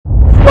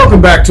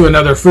Welcome back to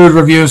another Food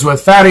Reviews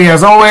with Fatty.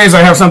 As always,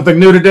 I have something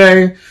new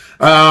today.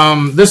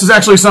 This is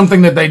actually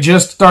something that they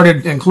just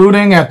started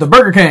including at the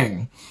Burger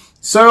King.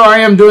 So I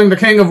am doing the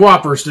King of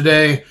Whoppers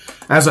today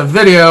as a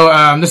video.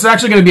 This is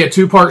actually going to be a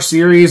two-part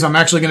series. I'm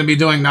actually going to be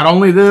doing not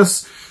only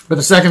this, but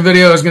the second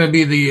video is going to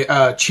be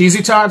the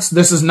Cheesy Tots.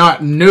 This is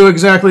not new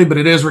exactly, but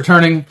it is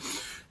returning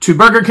to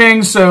Burger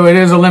King, so it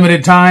is a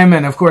limited time,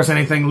 and of course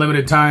anything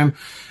limited time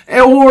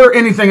or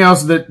anything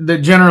else that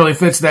generally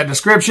fits that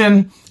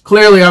description,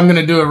 clearly I'm going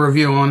to do a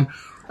review on.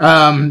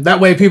 That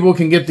way people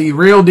can get the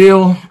real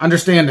deal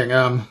understanding,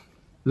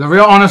 the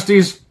real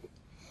honesties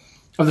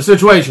of the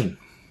situation.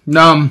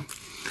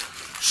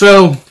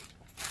 So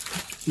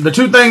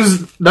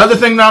the other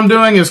thing that I'm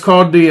doing is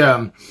called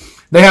the,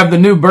 they have the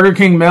new Burger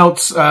King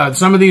Melts.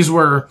 Some of these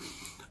were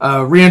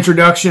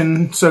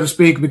reintroduction, so to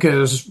speak,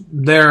 because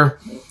they're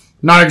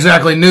not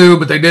exactly new,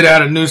 but they did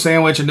add a new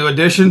sandwich, a new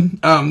addition.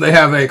 They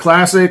have a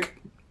classic,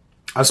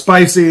 a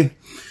spicy,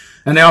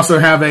 and they also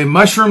have a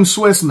mushroom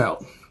Swiss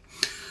melt.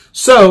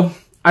 So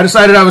I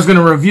decided I was going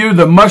to review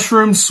the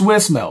mushroom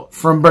Swiss melt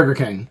from Burger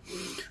King.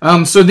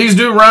 So these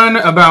do run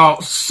about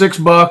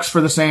 $6 for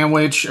the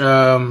sandwich.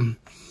 They're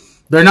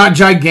not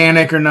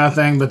gigantic or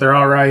nothing, but they're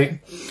all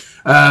right.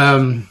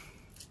 I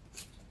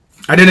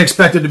didn't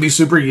expect it to be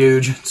super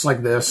huge. It's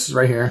like this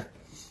right here.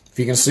 If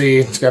you can see,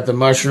 it's got the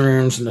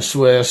mushrooms and the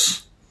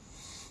Swiss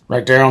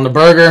right there on the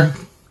burger.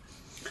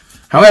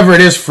 However, it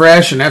is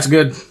fresh, and that's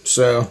good.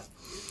 So,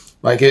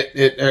 like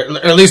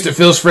at least it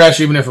feels fresh,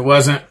 even if it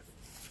wasn't.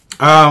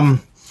 So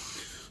I'm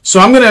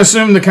going to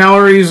assume the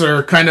calories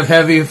are kind of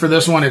heavy for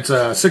this one. It's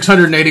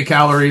 680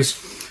 calories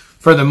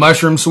for the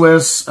mushroom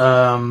Swiss.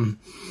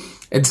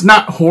 It's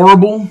not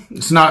horrible.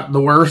 It's not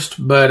the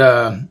worst, but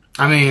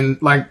I mean,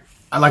 like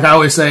I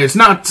always say, it's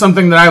not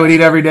something that I would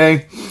eat every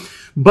day.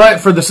 But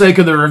for the sake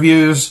of the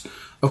reviews,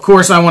 of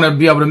course, I want to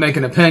be able to make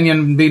an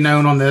opinion, be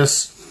known on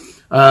this,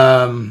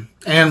 and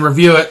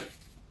review it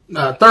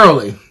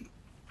thoroughly.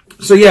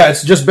 So yeah,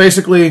 it's just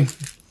basically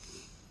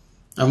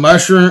a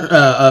mushroom,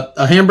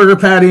 a hamburger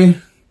patty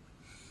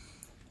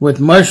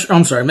with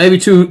maybe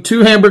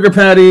two hamburger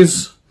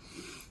patties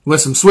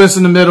with some Swiss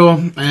in the middle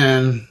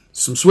and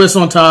some Swiss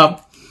on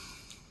top,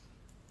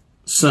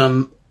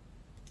 some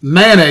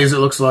mayonnaise, it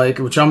looks like,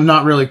 which I'm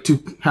not really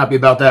too happy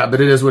about that,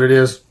 but it is what it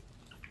is.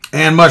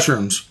 And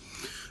mushrooms.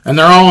 And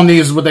they're all on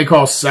these, what they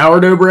call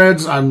sourdough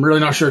breads. I'm really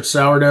not sure it's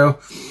sourdough.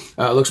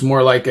 It looks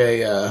more like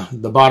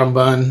the bottom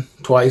bun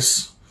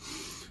twice.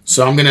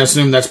 So I'm going to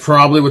assume that's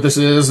probably what this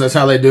is. That's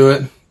how they do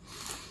it.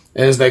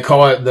 Is they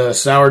call it the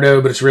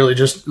sourdough, but it's really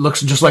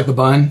looks just like the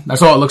bun.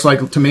 That's all it looks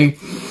like to me.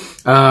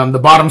 The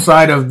bottom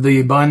side of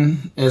the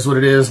bun is what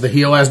it is. The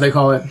heel, as they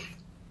call it.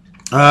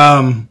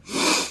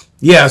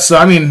 Yeah, so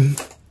I mean,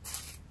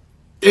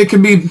 it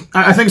could be,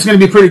 I think it's going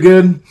to be pretty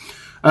good.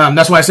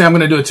 That's why I say I'm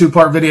going to do a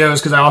two-part video,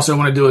 because I also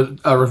want to do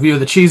a review of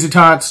the Cheesy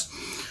Tots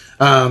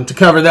to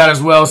cover that as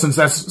well, since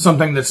that's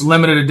something that's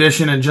limited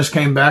edition and just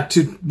came back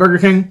to Burger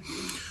King.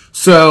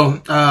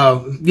 So,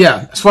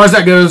 yeah, as far as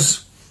that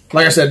goes,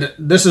 like I said,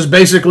 this is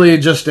basically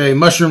just a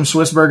mushroom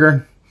Swiss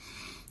burger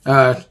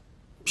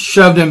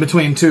shoved in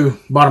between two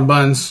bottom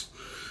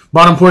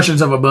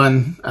portions of a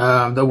bun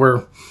that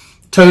were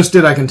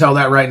toasted. I can tell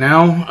that right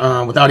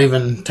now without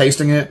even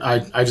tasting it.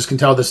 I just can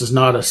tell this is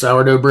not a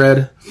sourdough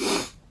bread.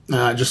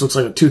 It just looks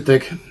like too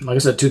thick, like I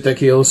said, too thick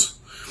heels.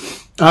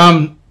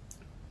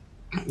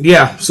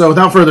 Yeah, so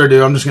without further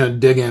ado, I'm just going to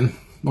dig in.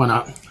 Why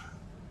not?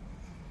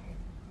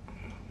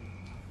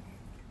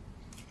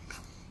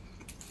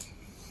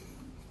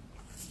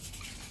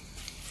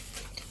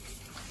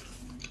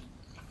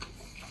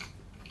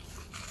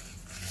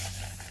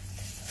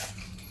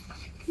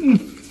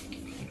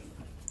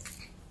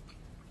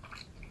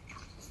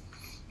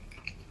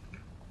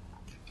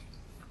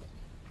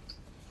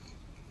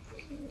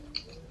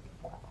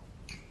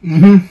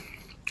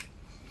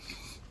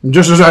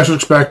 Just as I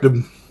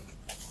expected.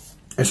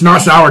 It's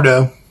not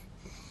sourdough.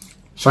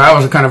 So that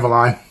was kind of a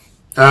lie.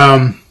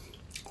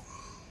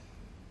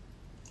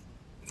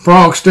 For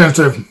all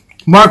extensive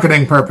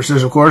marketing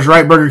purposes, of course,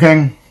 right, Burger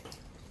King?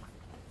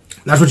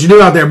 That's what you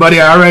do out there, buddy.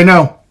 I already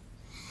know.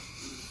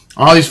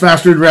 All these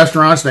fast food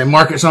restaurants, they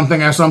market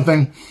something as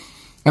something.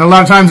 And a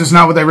lot of times it's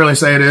not what they really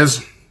say it is.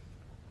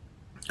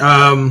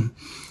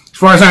 As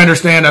far as I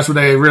understand, that's what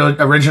they really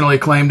originally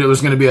claimed it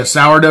was going to be, a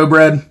sourdough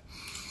bread.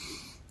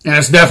 And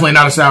it's definitely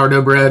not a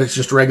sourdough bread. It's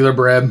just regular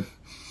bread.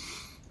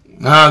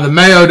 The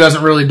mayo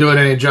doesn't really do it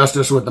any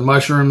justice with the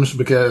mushrooms,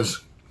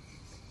 because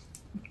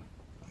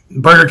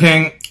Burger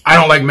King, I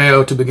don't like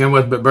mayo to begin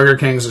with, but Burger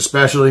King's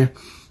especially.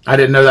 I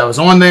didn't know that was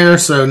on there,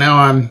 so now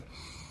I'm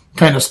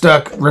kind of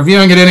stuck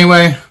reviewing it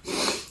anyway.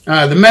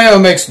 The mayo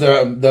makes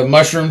the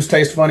mushrooms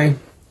taste funny.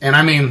 And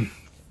I mean,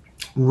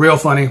 real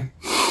funny.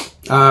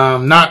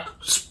 Not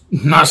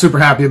super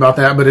happy about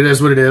that, but it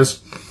is what it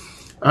is.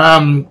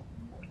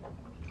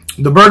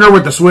 The burger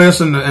with the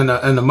Swiss and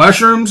the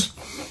mushrooms,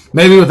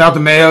 maybe without the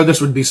mayo, this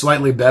would be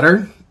slightly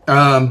better.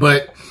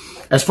 But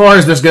as far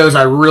as this goes,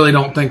 I really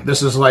don't think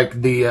this is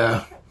like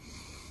the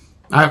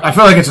I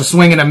feel like it's a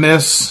swing and a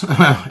miss,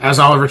 as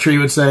Oliver Tree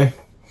would say.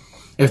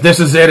 If this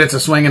is it, it's a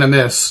swing and a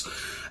miss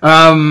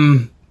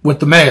with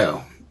the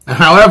mayo.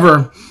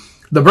 However,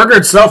 the burger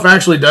itself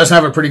actually does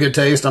have a pretty good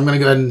taste. I'm going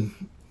to go ahead and...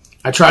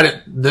 I tried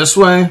it this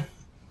way.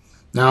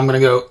 Now I'm going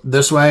to go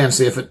this way and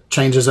see if it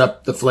changes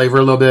up the flavor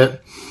a little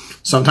bit.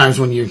 Sometimes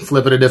when you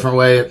flip it a different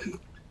way, it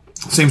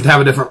seems to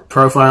have a different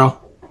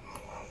profile.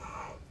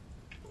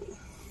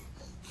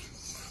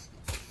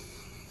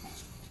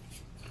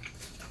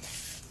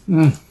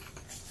 Mm.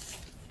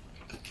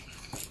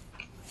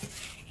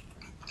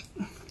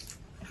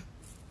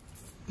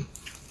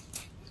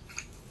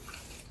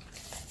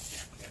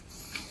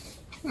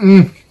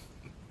 Mm.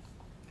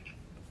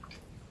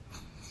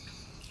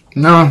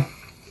 No.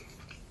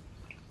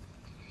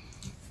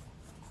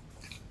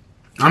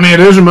 I mean, it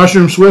is a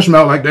mushroom Swiss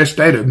melt like they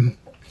stated.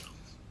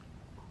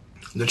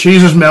 The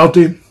cheese is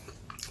melty.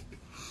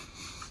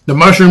 The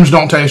mushrooms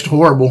don't taste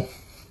horrible.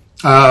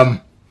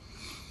 I've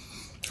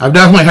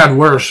definitely had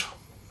worse.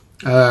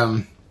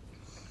 I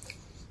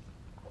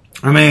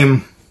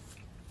mean,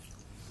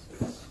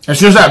 it's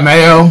just that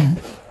mayo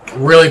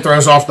really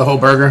throws off the whole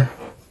burger.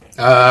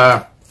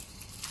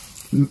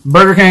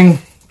 Burger King,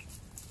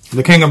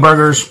 the king of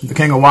burgers, the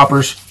king of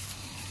Whoppers.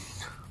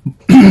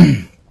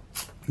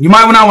 You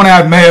might not want to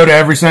add mayo to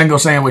every single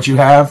sandwich you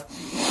have,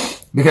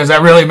 because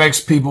that really makes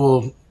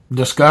people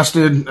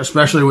disgusted,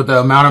 especially with the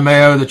amount of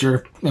mayo that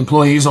your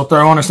employees will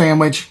throw on a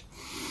sandwich.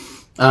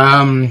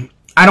 I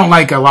don't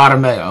like a lot of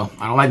mayo.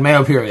 I don't like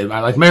mayo, period. I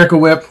like Miracle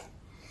Whip,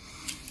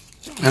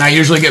 and I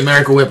usually get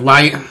Miracle Whip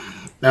Light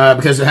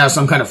because it has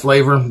some kind of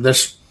flavor.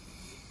 This,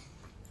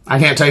 I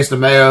can't taste the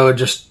mayo.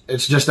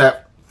 It's just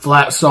that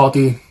flat,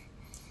 salty,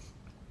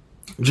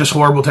 just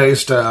horrible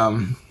taste.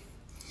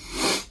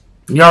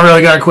 Y'all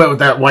really got to quit with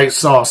that white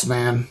sauce,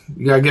 man.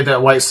 You got to get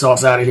that white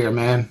sauce out of here,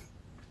 man.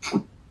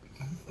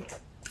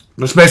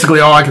 That's basically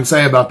all I can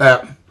say about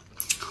that.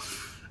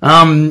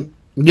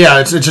 Yeah,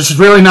 it's just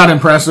really not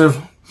impressive.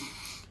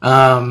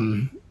 At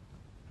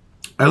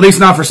least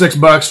not for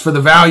 $6 for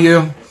the value.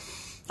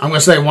 I'm going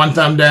to say one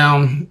thumb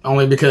down,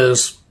 only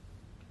because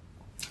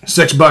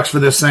 $6 for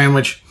this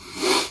sandwich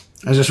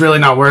is just really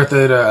not worth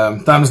it.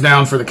 Thumbs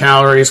down for the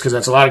calories, because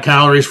that's a lot of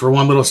calories for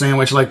one little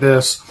sandwich like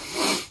this.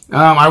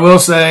 I will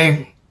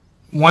say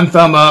one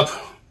thumb up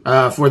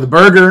for the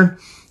burger,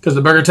 because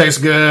the burger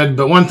tastes good,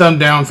 but one thumb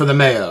down for the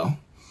mayo.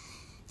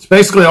 It's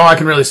basically all I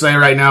can really say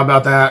right now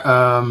about that.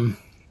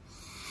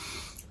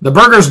 The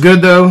burger's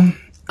good, though.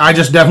 I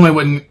just definitely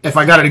wouldn't, if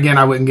I got it again,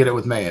 I wouldn't get it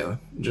with mayo.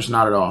 Just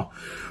not at all.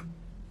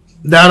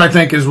 That, I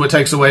think, is what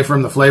takes away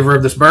from the flavor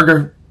of this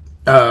burger.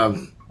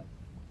 I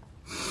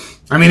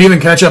mean, even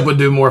ketchup would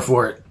do more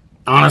for it,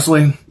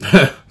 honestly.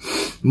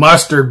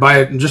 Mustard,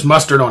 just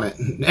mustard on it.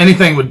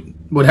 Anything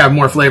would have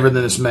more flavor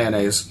than this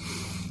mayonnaise.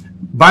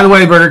 By the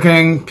way, Burger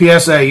King,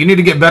 PSA, you need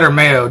to get better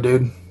mayo,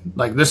 dude.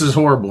 Like, this is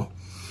horrible.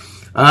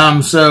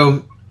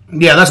 So,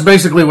 yeah, that's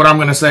basically what I'm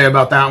going to say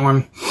about that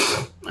one.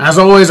 As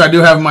always, I do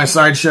have my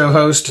sideshow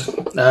host,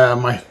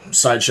 my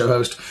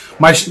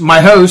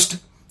host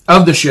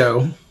of the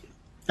show.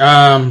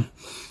 And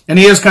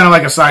he is kind of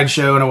like a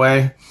sideshow in a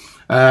way,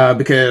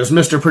 because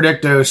Mr.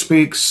 Predicto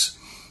speaks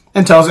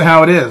and tells it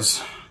how it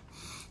is.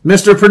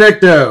 Mr.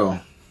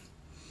 Predicto,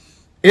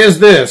 is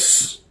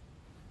this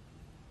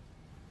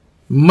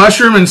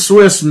mushroom and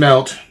Swiss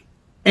melt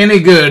any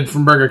good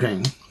from Burger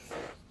King?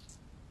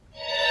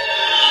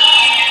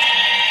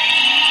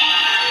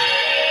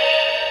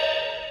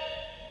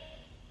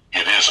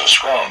 It is a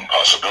strong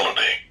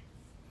possibility.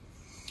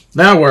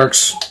 That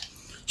works.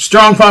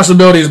 Strong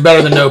possibility is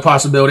better than no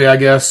possibility, I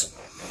guess.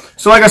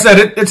 So like I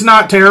said, it's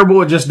not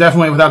terrible. It just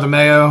definitely without the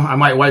mayo. I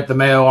might wipe the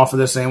mayo off of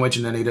this sandwich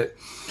and then eat it.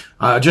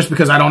 Just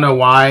because I don't know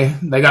why.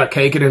 They got to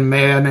cake it in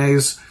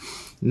mayonnaise.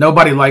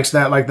 Nobody likes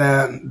that like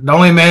that. The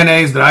only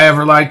mayonnaise that I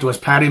ever liked was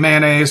Patty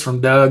mayonnaise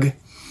from Doug.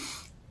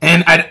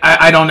 And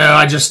I don't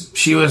know.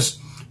 She was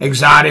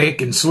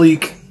exotic and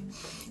sleek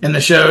in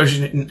the show.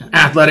 She's an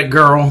athletic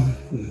girl.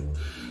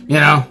 You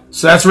know,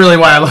 so that's really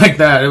why I like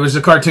that. It was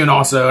a cartoon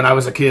also, and I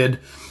was a kid.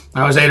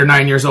 I was 8 or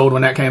 9 years old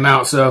when that came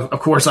out. So, of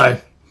course,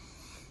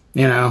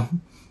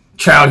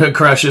 childhood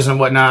crushes and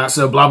whatnot.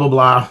 So, blah, blah,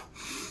 blah.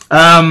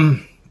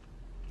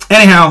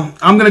 Anyhow,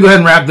 I'm going to go ahead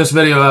and wrap this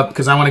video up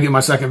because I want to get my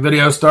second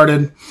video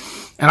started.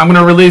 And I'm going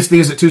to release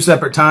these at 2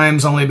 separate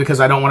times only because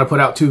I don't want to put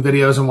out 2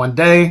 videos in one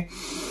day.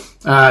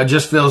 It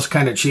just feels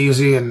kind of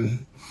cheesy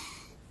and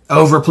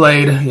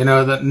overplayed. You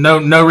know,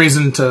 no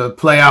reason to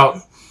play out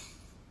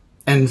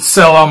and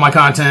sell all my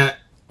content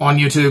on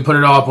YouTube, put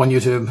it all up on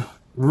YouTube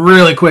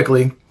really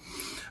quickly.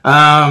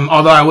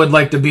 Although I would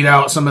like to beat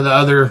out some of the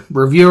other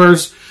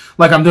reviewers,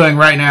 like I'm doing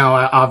right now,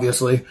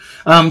 obviously.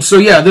 So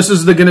yeah, this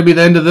is going to be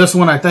the end of this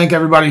one. I thank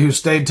everybody who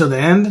stayed till the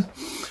end.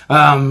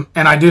 And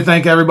I do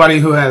thank everybody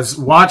who has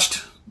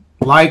watched,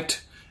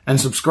 liked, and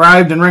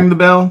subscribed and ring the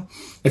bell.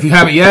 If you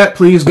haven't yet,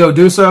 please go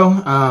do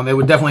so. It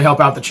would definitely help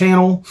out the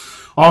channel.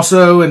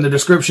 Also, in the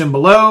description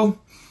below,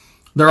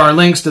 there are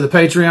links to the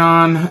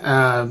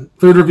Patreon,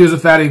 Food Reviews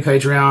with Fatty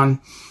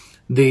Patreon,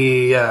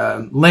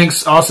 the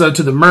links also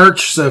to the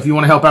merch. So if you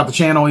want to help out the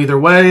channel either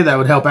way, that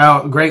would help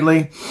out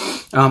greatly.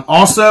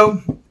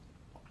 Also,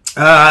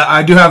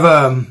 I do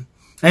have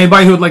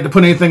anybody who would like to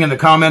put anything in the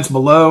comments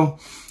below.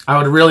 I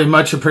would really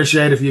much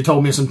appreciate if you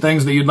told me some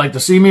things that you'd like to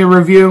see me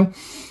review.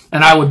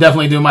 And I would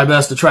definitely do my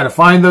best to try to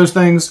find those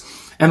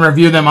things and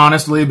review them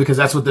honestly, because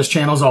that's what this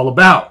channel is all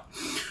about.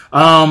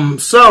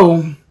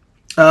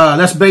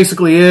 That's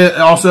basically it.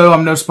 Also,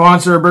 I'm no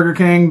sponsor of Burger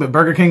King, but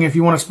Burger King, if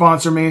you want to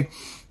sponsor me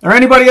or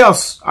anybody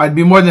else, I'd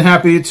be more than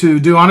happy to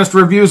do honest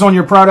reviews on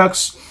your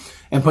products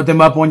and put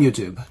them up on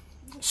YouTube.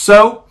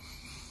 So,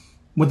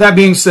 with that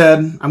being said,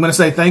 I'm going to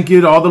say thank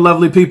you to all the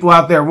lovely people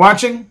out there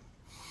watching.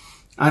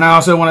 And I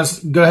also want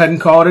to go ahead and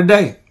call it a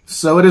day.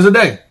 So it is a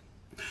day.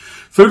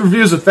 Food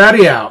Reviews of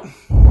Fatty out.